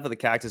right, enough of the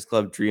Cactus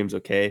Club dreams,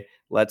 okay?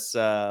 Let's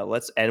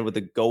end with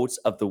the goats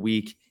of the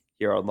week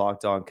here on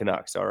Locked On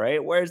Canucks, all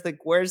right? Where's the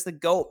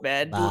goat,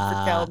 man? Do it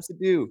for Callum to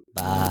do.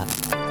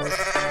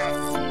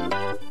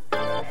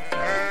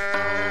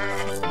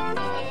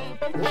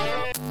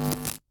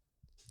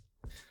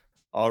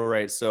 All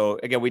right, so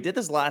again, we did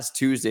this last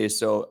Tuesday,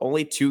 so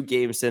only 2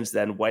 games since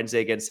then. Wednesday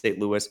against St.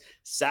 Louis,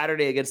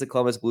 Saturday against the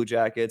Columbus Blue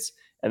Jackets,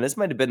 and this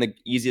might have been the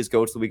easiest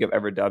goats of the week I've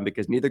ever done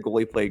because neither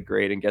goalie played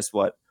great, and guess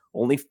what?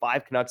 Only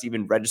 5 Canucks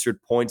even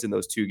registered points in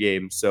those 2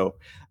 games. So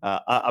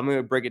I'm going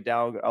to break it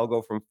down. I'll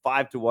go from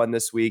 5-1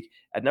 this week.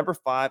 At number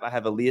 5, I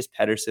have Elias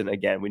Pettersson.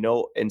 Again, we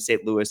know in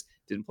St. Louis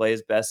didn't play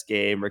his best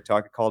game. Rick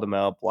Tocchet called him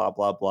out, blah,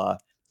 blah, blah.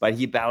 But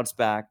he bounced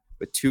back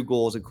with 2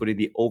 goals, including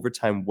the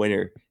overtime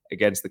winner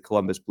against the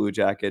Columbus Blue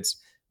Jackets.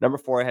 Number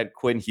 4, I had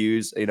Quinn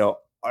Hughes.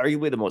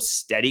 Arguably the most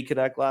steady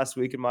Canuck last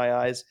week in my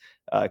eyes.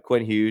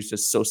 Quinn Hughes,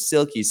 just so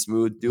silky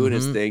smooth, doing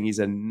his thing. He's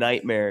a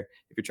nightmare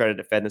if you're trying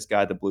to defend this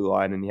guy at the blue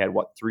line. And he had,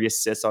 3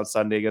 assists on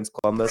Sunday against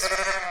Columbus?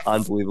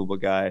 Unbelievable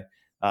guy.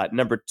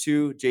 Number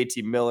 2,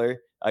 JT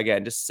Miller.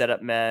 Again, just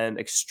setup man,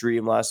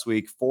 extreme last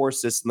week. 4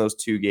 assists in those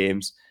 2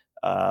 games,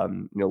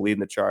 leading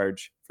the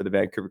charge for the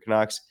Vancouver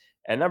Canucks.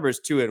 And numbers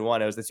 2 and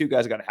 1, it was the 2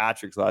 guys who got hat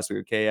tricks last week,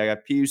 okay? I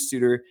got Pius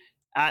Suter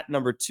at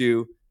number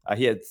 2.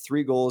 He had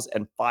 3 goals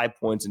and 5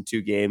 points in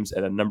 2 games.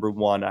 And at number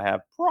 1, I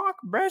have Brock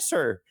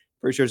Besser.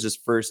 Pretty sure it's his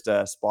first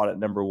spot at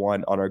number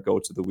 1 on our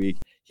goats of the week.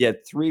 He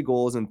had 3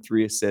 goals and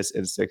 3 assists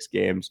in 6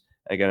 games.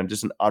 Again,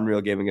 just an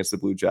unreal game against the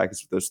Blue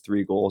Jackets with those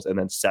 3 goals, and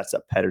then sets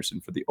up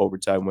Pettersson for the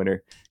overtime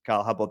winner.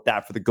 Kyle, how about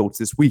that for the goats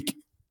this week?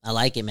 I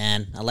like it,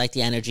 man. I like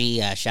the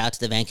energy. Shout out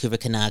to the Vancouver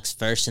Canucks,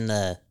 first in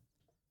the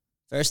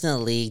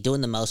league,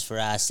 doing the most for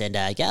us. And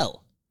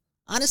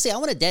honestly, I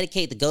want to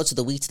dedicate the goats of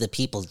the week to the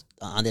people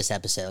on this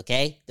episode,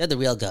 okay? They're the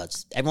real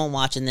goats. Everyone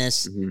watching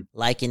this,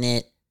 liking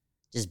it,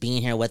 just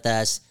being here with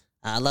us.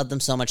 I love them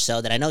so much so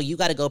that I know you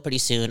got to go pretty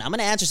soon. I'm going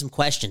to answer some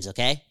questions,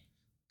 okay?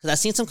 Because I've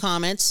seen some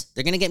comments.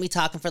 They're going to get me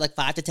talking for like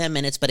 5 to 10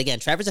 minutes. But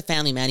again, Trevor's a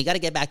family man. You got to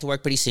get back to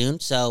work pretty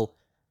soon. So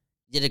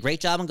you did a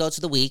great job on Goats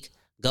of the Week.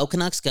 Go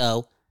Canucks,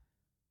 go.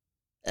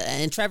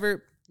 And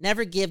Trevor,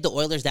 never give the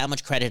Oilers that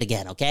much credit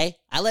again, okay?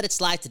 I let it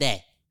slide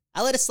today.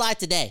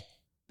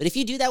 But if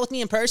you do that with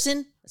me in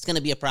person, it's going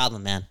to be a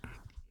problem, man.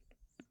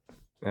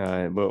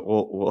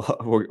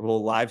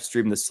 We'll live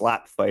stream the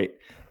slap fight.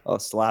 I'll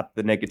slap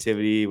the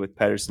negativity with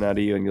Pettersson out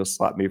of you, and you'll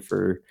slap me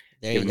for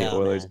giving the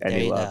Oilers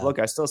any love. Look,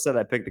 I still said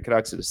I picked the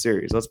Canucks in the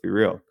series. Let's be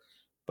real,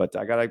 but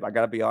I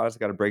gotta be honest. I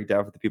gotta break it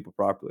down for the people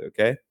properly.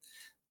 Okay,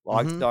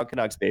 Locked On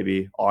Canucks,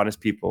 baby. Honest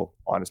people,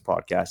 honest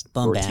podcast.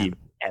 Your team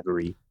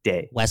every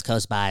day. West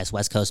Coast bias.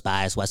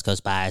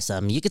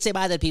 You could say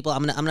bye to the people.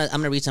 I'm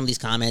gonna read some of these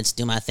comments,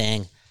 do my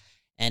thing,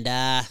 and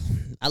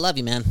I love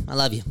you, man. I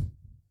love you.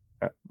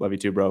 Love you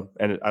too, bro.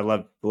 And I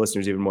love the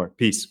listeners even more.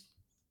 Peace.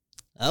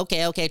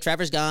 Okay.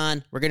 Trevor's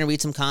gone. We're gonna read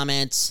some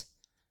comments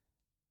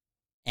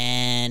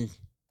and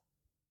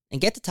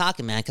get to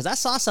talking, man. Because I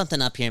saw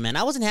something up here, man.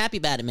 I wasn't happy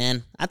about it,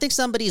 man. I think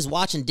somebody's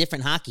watching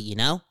different hockey. You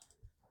know,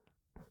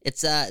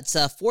 it's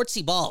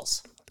Fortsy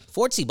Balls.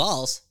 Fortsy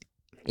Balls.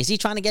 Is he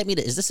trying to get me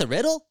to? Is this a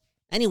riddle?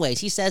 Anyways,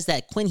 he says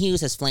that Quinn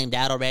Hughes has flamed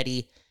out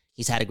already.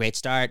 He's had a great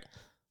start,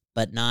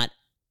 but not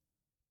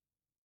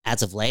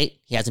As of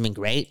late, he hasn't been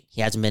great.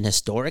 He hasn't been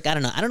historic. I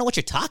don't know what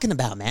you're talking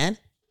about, man.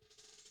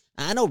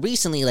 I know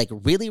recently, like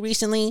really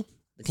recently,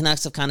 the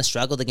Canucks have kind of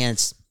struggled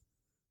against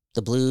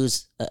the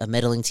Blues, a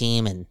middling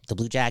team, and the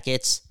Blue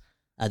Jackets.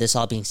 This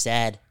all being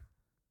said,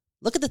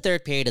 look at the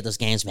third period of those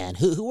games, man.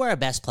 Who were our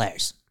best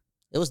players?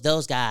 It was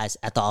those guys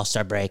at the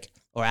All-Star break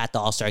or at the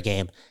All-Star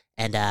game.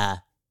 And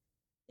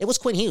it was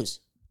Quinn Hughes.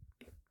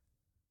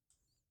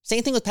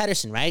 Same thing with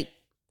Pettersson, right?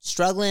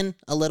 Struggling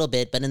a little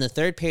bit, but in the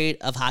third period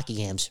of hockey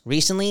games,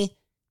 recently,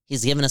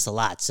 he's given us a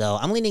lot. So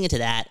I'm leaning into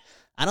that.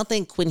 I don't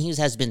think Quinn Hughes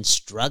has been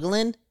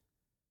struggling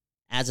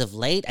as of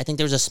late. I think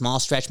there was a small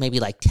stretch, maybe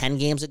like 10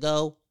 games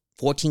ago,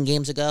 14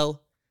 games ago,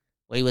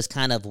 where he was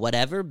kind of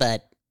whatever,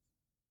 but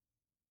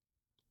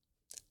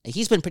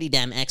he's been pretty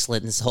damn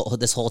excellent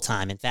this whole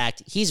time. In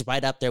fact, he's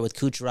right up there with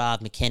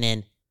Kucherov,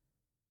 McKinnon,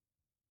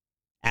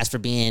 as for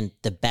being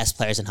the best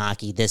players in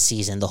hockey this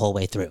season the whole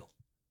way through.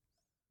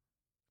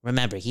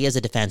 Remember, he is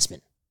a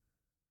defenseman.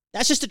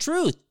 That's just the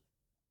truth.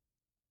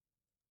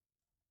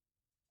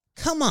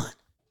 Come on.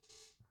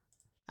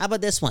 How about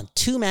this one?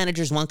 2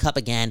 managers, 1 cup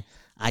again.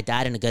 I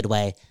died in a good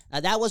way.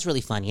 That was really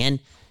funny. And,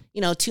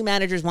 2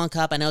 managers, 1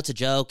 cup. I know it's a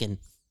joke, and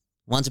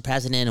one's a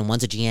president and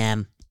one's a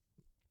GM.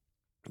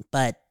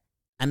 But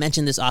I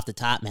mentioned this off the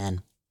top,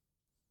 man.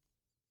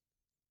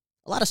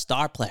 A lot of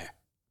star power,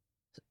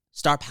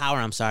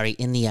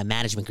 in the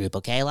management group,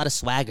 okay? A lot of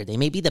swagger. They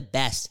may be the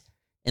best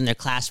in their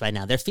class right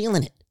now. They're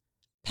feeling it.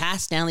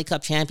 Past Stanley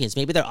Cup champions.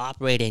 Maybe they're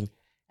operating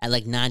at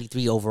like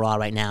 93 overall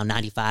right now,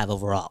 95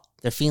 overall.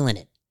 They're feeling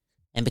it.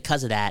 And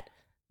because of that,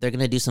 they're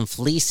going to do some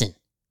fleecing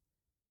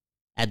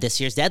at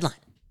this year's deadline.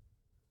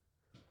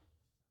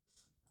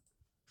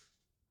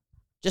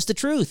 Just the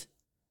truth.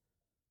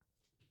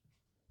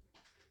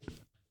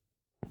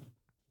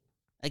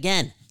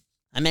 Again,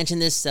 I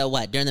mentioned this,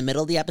 during the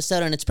middle of the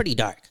episode, and it's pretty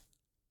dark.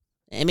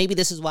 And maybe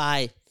this is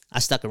why I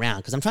stuck around,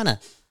 because I'm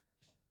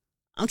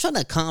trying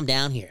to calm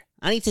down here.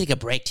 I need to take a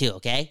break too,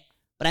 okay?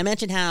 But I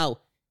mentioned how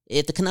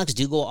if the Canucks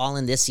do go all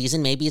in this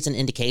season, maybe it's an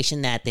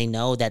indication that they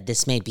know that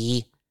this may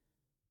be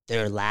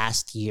their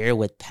last year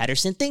with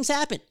Pettersson. Things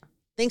happen.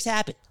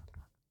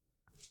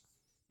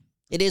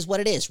 It is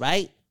what it is,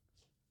 right?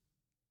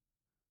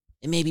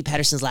 It may be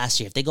Pettersson's last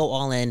year. If they go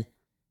all in,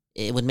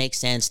 it would make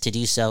sense to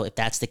do so if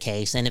that's the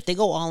case. And if they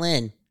go all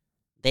in,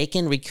 they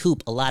can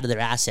recoup a lot of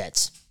their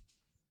assets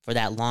for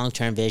that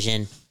long-term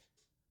vision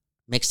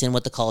mixed in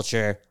with the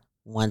culture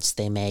once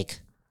they make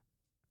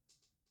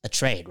a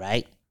trade,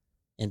 right?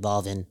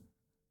 Involving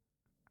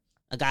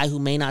a guy who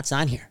may not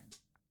sign here.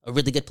 A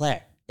really good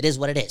player. It is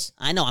what it is.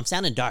 I know, I'm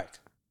sounding dark.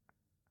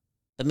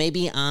 But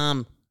maybe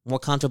I'm more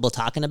comfortable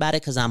talking about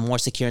it because I'm more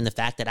secure in the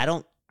fact that I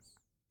don't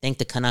think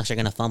the Canucks are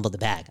going to fumble the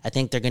bag. I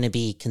think they're going to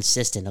be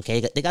consistent,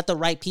 okay? They got the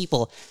right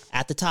people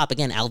at the top.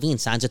 Again, Allvin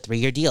signs a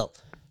 3-year deal.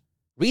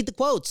 Read the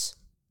quotes.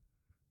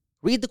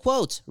 Read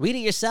it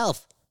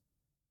yourself.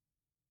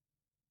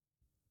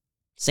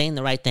 Saying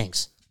the right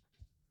things.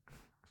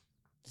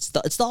 It's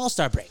the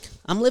All-Star break.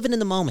 I'm living in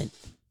the moment.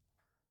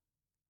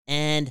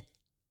 And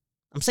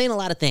I'm saying a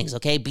lot of things,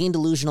 okay? Being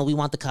delusional, we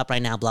want the cup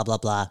right now, blah, blah,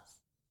 blah.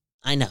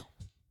 I know.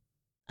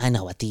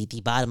 At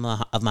the bottom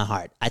of my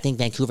heart, I think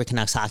Vancouver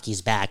Canucks hockey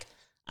is back.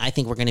 I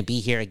think we're going to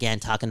be here again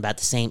talking about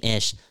the same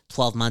ish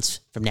 12 months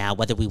from now,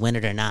 whether we win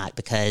it or not,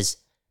 because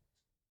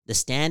the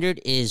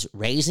standard is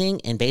raising.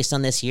 And based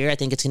on this year, I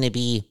think it's going to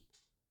be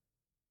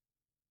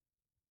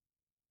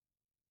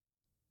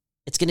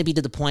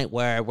to the point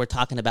where we're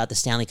talking about the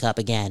Stanley Cup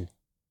again.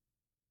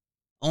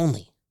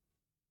 Only.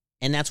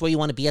 And that's where you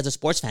want to be as a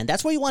sports fan.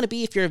 That's where you want to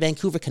be if you're a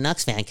Vancouver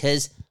Canucks fan,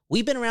 because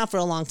we've been around for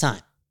a long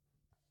time.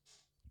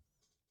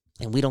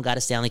 And we don't got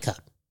a Stanley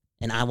Cup.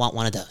 And I want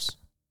one of those.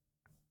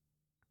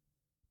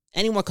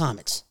 Any more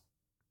comments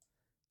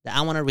that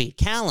I want to read?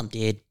 Callum,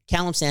 dude.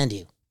 Callum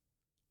Sandu.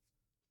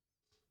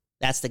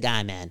 That's the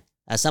guy, man.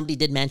 Somebody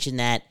did mention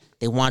that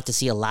they wanted to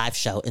see a live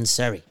show in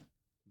Surrey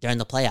during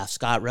the playoffs.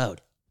 Scott Road.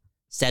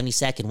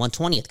 72nd,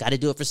 120th. Got to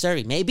do it for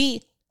Surrey.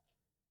 Maybe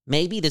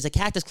there's a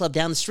Cactus Club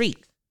down the street.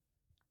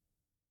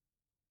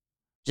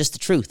 Just the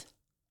truth.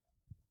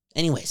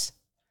 Anyways,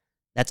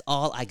 that's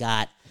all I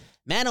got.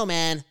 Man, oh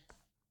man.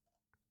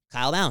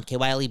 Kyle Bound,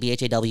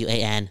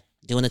 KYLEBHAWAN,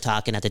 doing the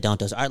talking at the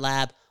Don'tos Art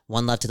Lab.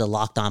 One love to the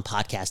Locked On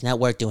Podcast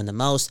Network, doing the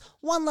most.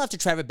 One love to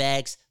Trevor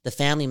Beggs, the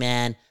family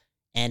man.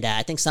 And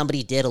I think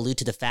somebody did allude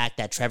to the fact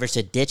that Trevor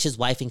should ditch his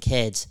wife and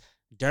kids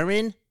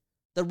during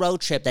the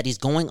road trip that he's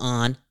going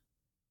on,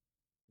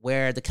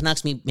 where the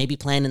Canucks may be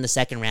playing in the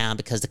second round,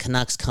 because the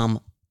Canucks come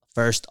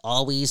first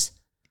always.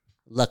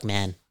 Look,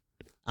 man,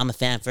 I'm a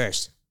fan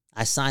first.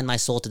 I signed my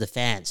soul to the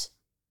fans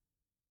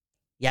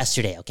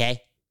yesterday,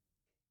 okay?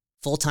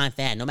 Full-time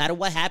fan. No matter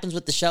what happens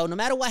with the show, no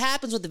matter what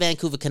happens with the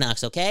Vancouver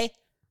Canucks, okay?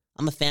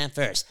 I'm a fan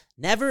first.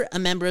 Never a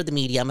member of the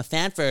media. I'm a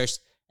fan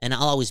first, and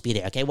I'll always be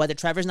there, okay? Whether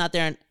Trevor's not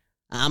there,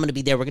 I'm going to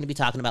be there. We're going to be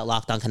talking about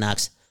Locked On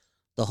Canucks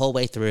the whole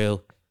way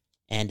through,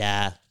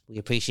 and we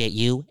appreciate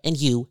you, and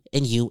you,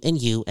 and you, and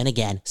you. And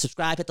again,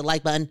 subscribe, hit the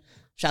like button,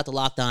 shout to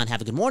Locked On.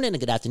 Have a good morning, a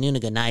good afternoon, a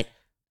good night.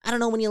 I don't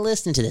know when you're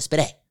listening to this, but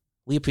hey,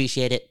 we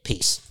appreciate it.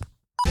 Peace.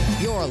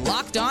 Your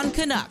Locked On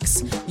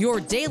Canucks, your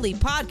daily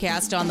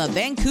podcast on the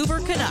Vancouver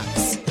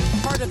Canucks.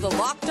 Part of the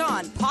Locked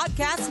On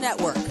Podcast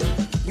Network.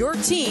 Your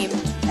team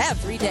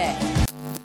every day.